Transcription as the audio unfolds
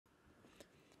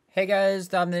Hey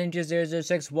guys, I'm the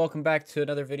Ninja006. Welcome back to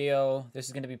another video. This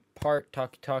is going to be part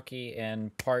talkie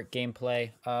and part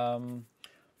gameplay.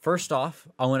 First off,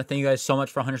 I want to thank you guys so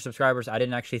much for 100 subscribers. I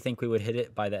didn't actually think we would hit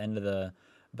it by the end of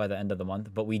the month,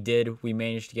 but we did. We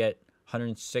managed to get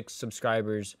 106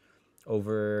 subscribers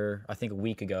over I think a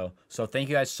week ago. So thank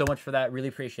you guys so much for that. Really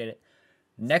appreciate it.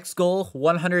 Next goal,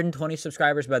 120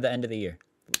 subscribers by the end of the year.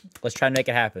 Let's try to make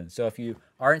it happen. So if you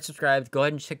aren't subscribed, go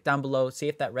ahead and check down below. See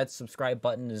if that red subscribe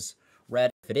button is red.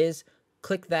 If it is,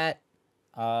 click that.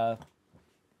 That'd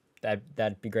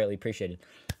be greatly appreciated.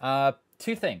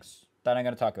 Two things that I'm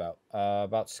going to talk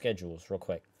about schedules real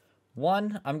quick.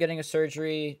 One, I'm getting a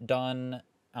surgery done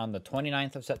on the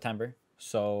 29th of September.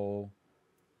 So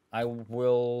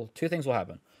two things will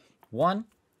happen. One,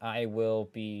 I will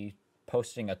be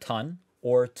posting a ton.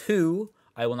 Or two,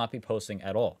 I will not be posting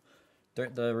at all.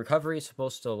 The recovery is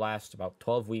supposed to last about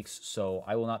 12 weeks, so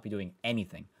I will not be doing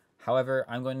anything. However,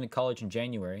 I'm going to college in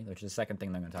January, which is the second thing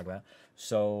I'm going to talk about.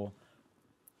 So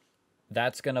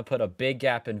that's going to put a big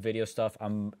gap in video stuff.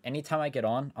 Anytime I get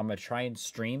on, I'm going to try and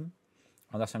stream,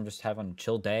 unless I'm just having a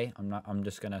chill day. I'm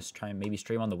just going to try and maybe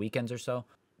stream on the weekends or so.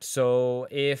 So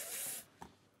if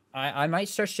I might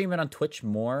start streaming on Twitch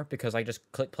more because I just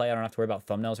click play. I don't have to worry about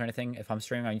thumbnails or anything. If I'm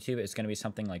streaming on YouTube, it's going to be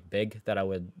something like big that I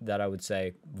would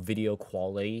say video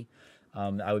quality.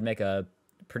 I would make a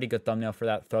pretty good thumbnail for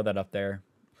that. Throw that up there,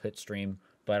 hit stream.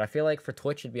 But I feel like for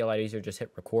Twitch, it'd be a lot easier. Just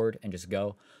hit record and just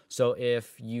go. So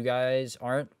if you guys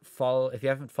if you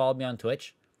haven't followed me on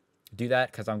Twitch, do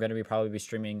that because I'm going to probably be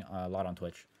streaming a lot on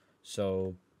Twitch.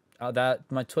 So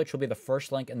my Twitch will be the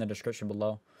first link in the description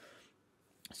below.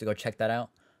 So go check that out.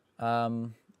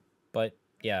 But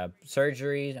yeah,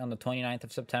 surgery on the 29th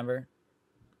of September.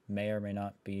 May or may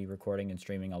not be recording and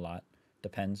streaming a lot.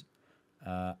 Depends.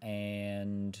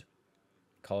 And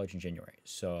college in January.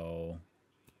 So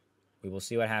we will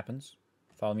see what happens.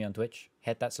 Follow me on Twitch.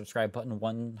 Hit that subscribe button.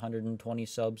 120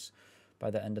 subs by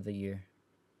the end of the year.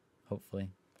 Hopefully.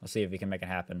 We'll see if we can make it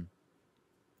happen.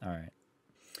 All right.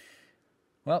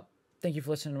 Well, thank you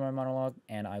for listening to my monologue,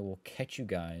 and I will catch you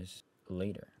guys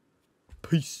later.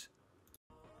 Peace.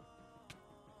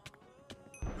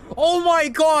 Oh my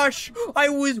gosh! I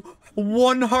was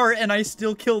 1 heart and I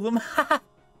still killed him.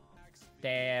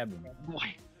 Damn.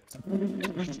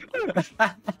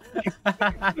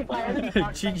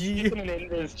 GG.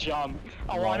 This jump.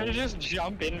 I wanted to just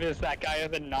jump into that guy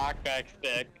with a knockback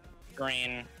stick.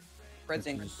 Green. Red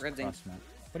zinc. Red zinc.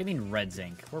 What do you mean red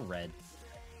zinc? We're red.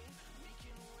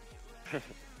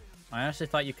 I honestly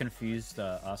thought you confused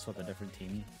us with a different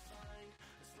team.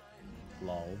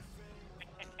 Lol.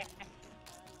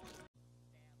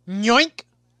 Yoink!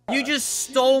 You just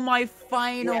stole my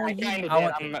final. Yeah, I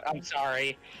kinda did. I'm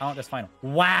sorry. I want this final.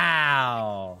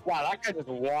 Wow. Wow, that guy just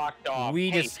walked off.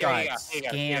 We just got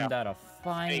scammed out of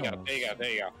final. There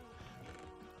you go.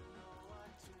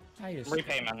 I just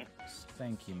Repayment.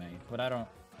 Thank you, mate. But I don't.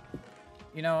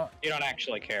 You know. You don't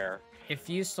actually care. If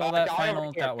you stole that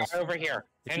final, that was over here.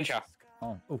 Ninja.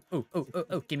 Oh,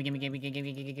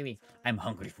 gimme. I'm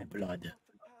hungry for blood.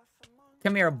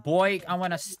 Come here, boy. I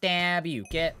want to stab you.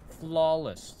 Get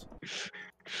flawless.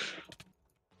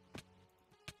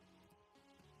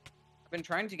 I've been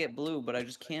trying to get blue, but I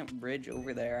just can't bridge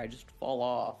over there. I just fall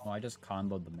off. Oh, I just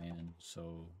comboed the man,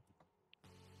 so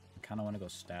I kind of want to go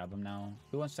stab him now.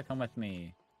 Who wants to come with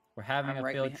me? We're having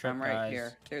a field trip, I'm right guys.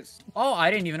 here. There's... Oh, I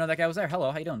didn't even know that guy was there.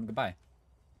 Hello, how you doing? Goodbye.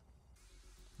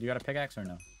 You got a pickaxe or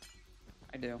no?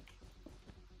 I do.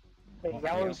 The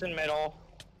yellow's in middle.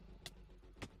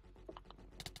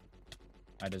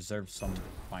 I deserve some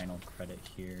final credit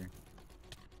here.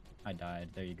 I died.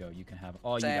 There you go. You can have.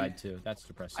 Oh, Same. You died too. That's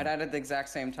depressing. I died at the exact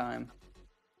same time.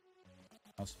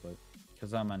 I'll split.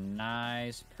 Because I'm a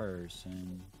nice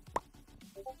person.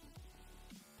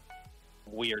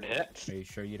 Weird hit. Are you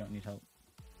sure you don't need help?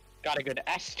 Got a good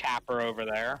S-tapper over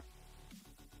there.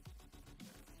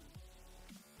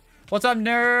 What's up,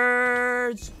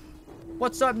 nerds?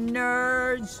 What's up,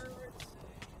 nerds?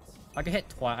 I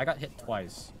got hit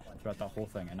twice throughout that whole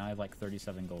thing, and I have like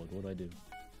 37 gold. What do I do?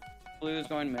 Blue's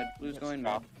going mid. Blue's going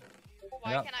mid.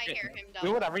 Why can I hear him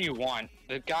Do whatever you want.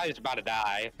 The guy is about to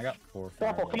die. I got 4.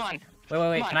 Purple, come on.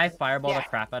 Wait. Can I fireball the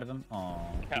crap out of him? Aw.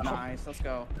 Nice. Let's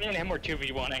go. Me and him were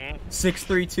 2v1ing.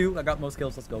 6-3-2. I got most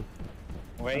kills. Let's go.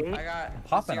 Wait. I got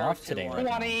Popping off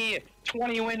today.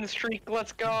 20 win streak.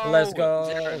 Let's go. Let's go.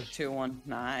 0-2-1.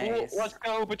 Nice. Let's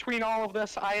go. Between all of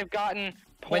this, I have gotten.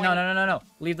 Wait, no.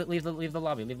 Leave the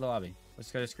lobby. Leave the lobby. Let's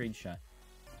get a screenshot.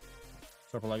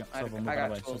 I got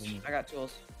tools. I got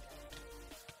tools.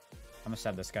 I'm gonna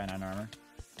stab this guy 9 armor.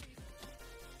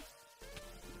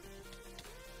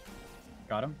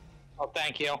 Got him. Oh,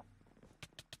 thank you.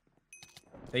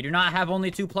 They do not have only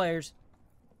 2 players.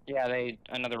 Yeah,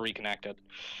 another reconnected.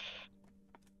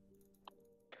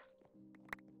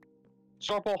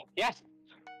 Sorple, yes.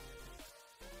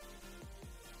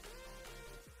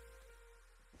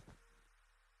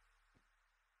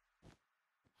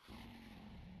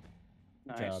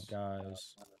 Good Nice. job,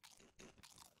 guys.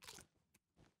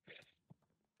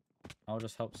 I'll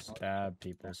just help stab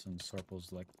people since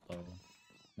Sorple's like low.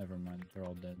 Never mind, they're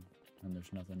all dead. And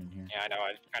there's nothing in here. Yeah, I know,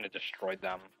 I kind of destroyed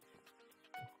them.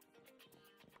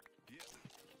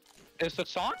 Is the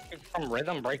song from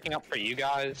Rhythm breaking up for you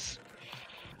guys?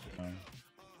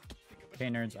 Okay,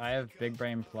 nerds, I have big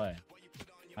brain play.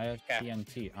 I have Okay.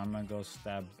 TNT. I'm gonna go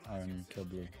stab and kill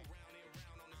Blue.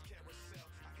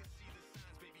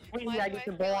 Wee, Why I do get I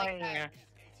to feel like boing. that?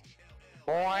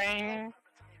 Boing.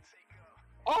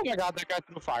 Oh my god, that guy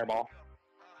threw a fireball.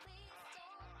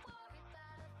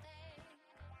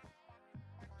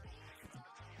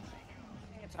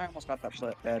 I almost got that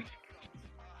foot dead.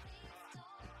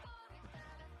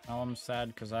 Now I'm sad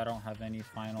because I don't have any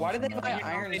finals. Why did they and I buy don't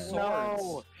have iron it.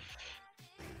 swords?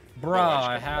 Bruh,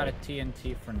 I had a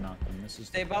TNT for nothing. This is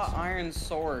They bought depressing. iron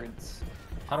swords.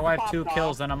 How do I have 2 Pop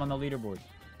kills off. and I'm on the leaderboard?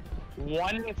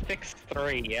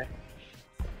 163.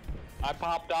 I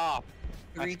popped off.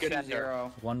 That's good ender.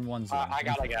 3-2-0. 1-1-0. I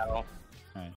gotta go.